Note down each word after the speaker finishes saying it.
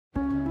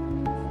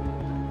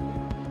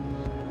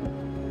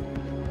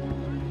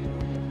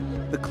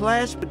The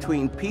clash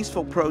between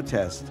peaceful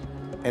protest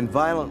and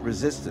violent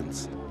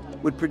resistance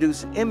would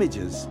produce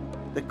images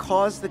that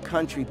caused the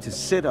country to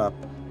sit up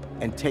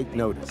and take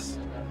notice.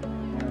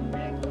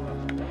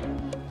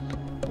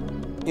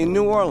 In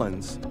New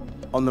Orleans,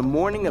 on the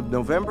morning of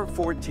November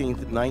 14,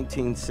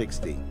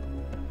 1960,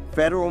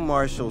 federal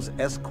marshals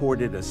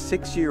escorted a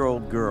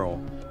 6-year-old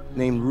girl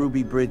named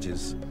Ruby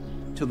Bridges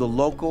to the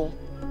local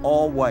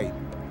all-white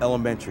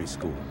elementary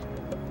school.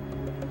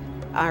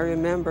 I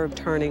remember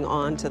turning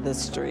onto the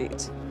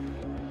street.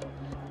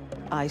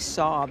 I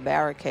saw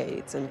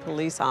barricades and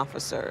police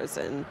officers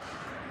and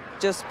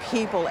just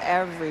people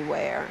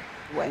everywhere.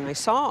 When I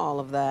saw all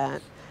of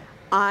that,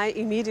 I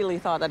immediately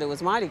thought that it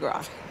was Mardi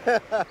Gras.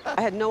 I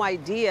had no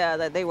idea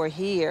that they were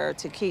here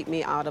to keep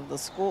me out of the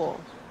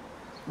school.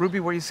 Ruby,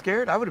 were you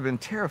scared? I would have been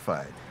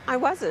terrified. I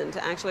wasn't,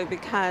 actually,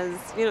 because,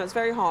 you know, it's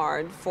very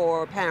hard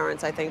for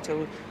parents, I think,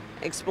 to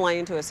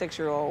explain to a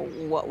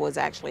 6-year-old what was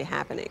actually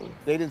happening.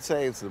 They didn't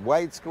say it's a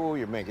white school,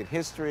 you're making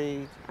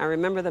history. I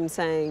remember them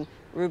saying,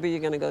 Ruby,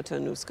 you're going to go to a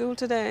new school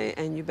today,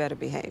 and you better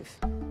behave.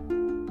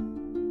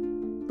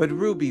 But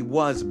Ruby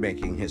was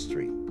making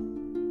history.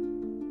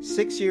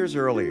 6 years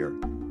earlier,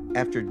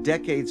 after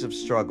decades of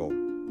struggle,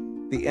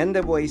 the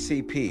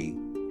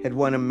NAACP had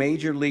won a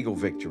major legal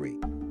victory,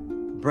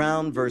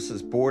 Brown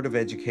versus Board of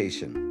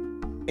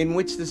Education, in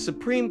which the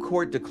Supreme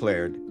Court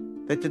declared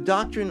that the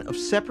doctrine of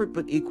separate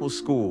but equal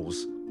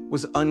schools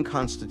was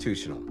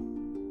unconstitutional.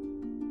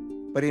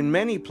 But in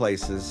many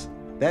places,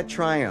 that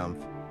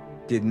triumph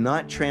did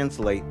not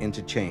translate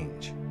into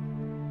change.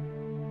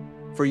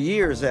 For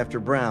years after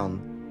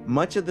Brown,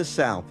 much of the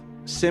South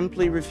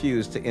simply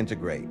refused to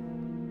integrate.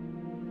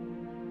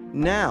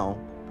 Now,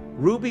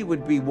 Ruby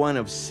would be one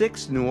of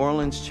 6 New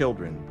Orleans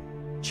children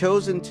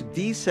chosen to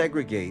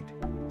desegregate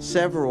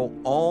several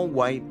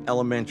all-white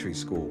elementary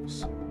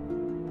schools.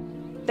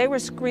 They were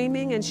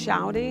screaming and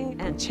shouting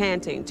and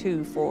chanting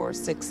 2, 4,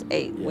 6,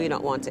 8. We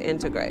don't want to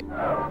integrate. The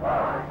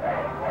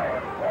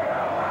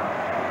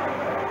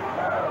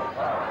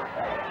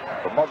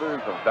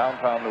mothers of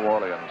downtown New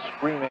Orleans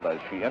screaming as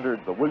she entered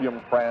the William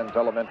Franz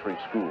Elementary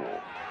School,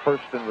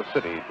 first in the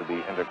city to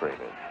be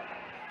integrated.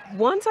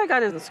 Once I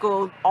got into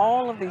school,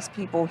 all of these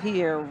people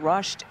here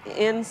rushed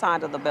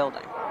inside of the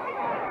building.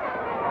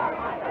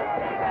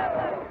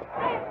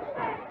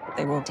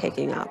 They were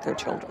taking out their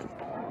children.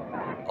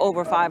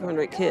 Over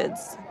 500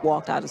 kids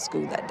walked out of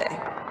school that day.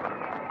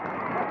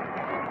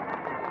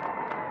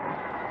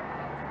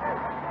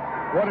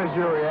 What is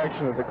your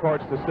reaction to the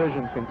court's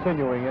decision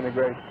continuing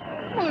integration?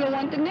 We don't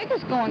want the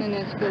niggas going in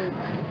that school.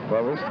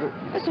 Well,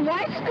 It's a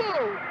white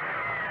school.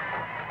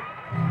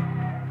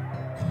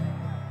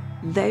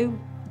 They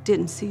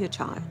didn't see a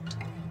child.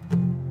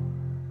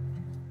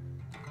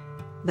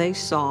 They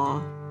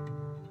saw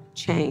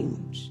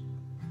change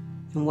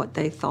in what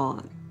they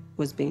thought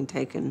was being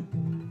taken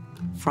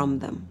from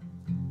them.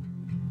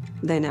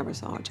 They never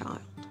saw a child.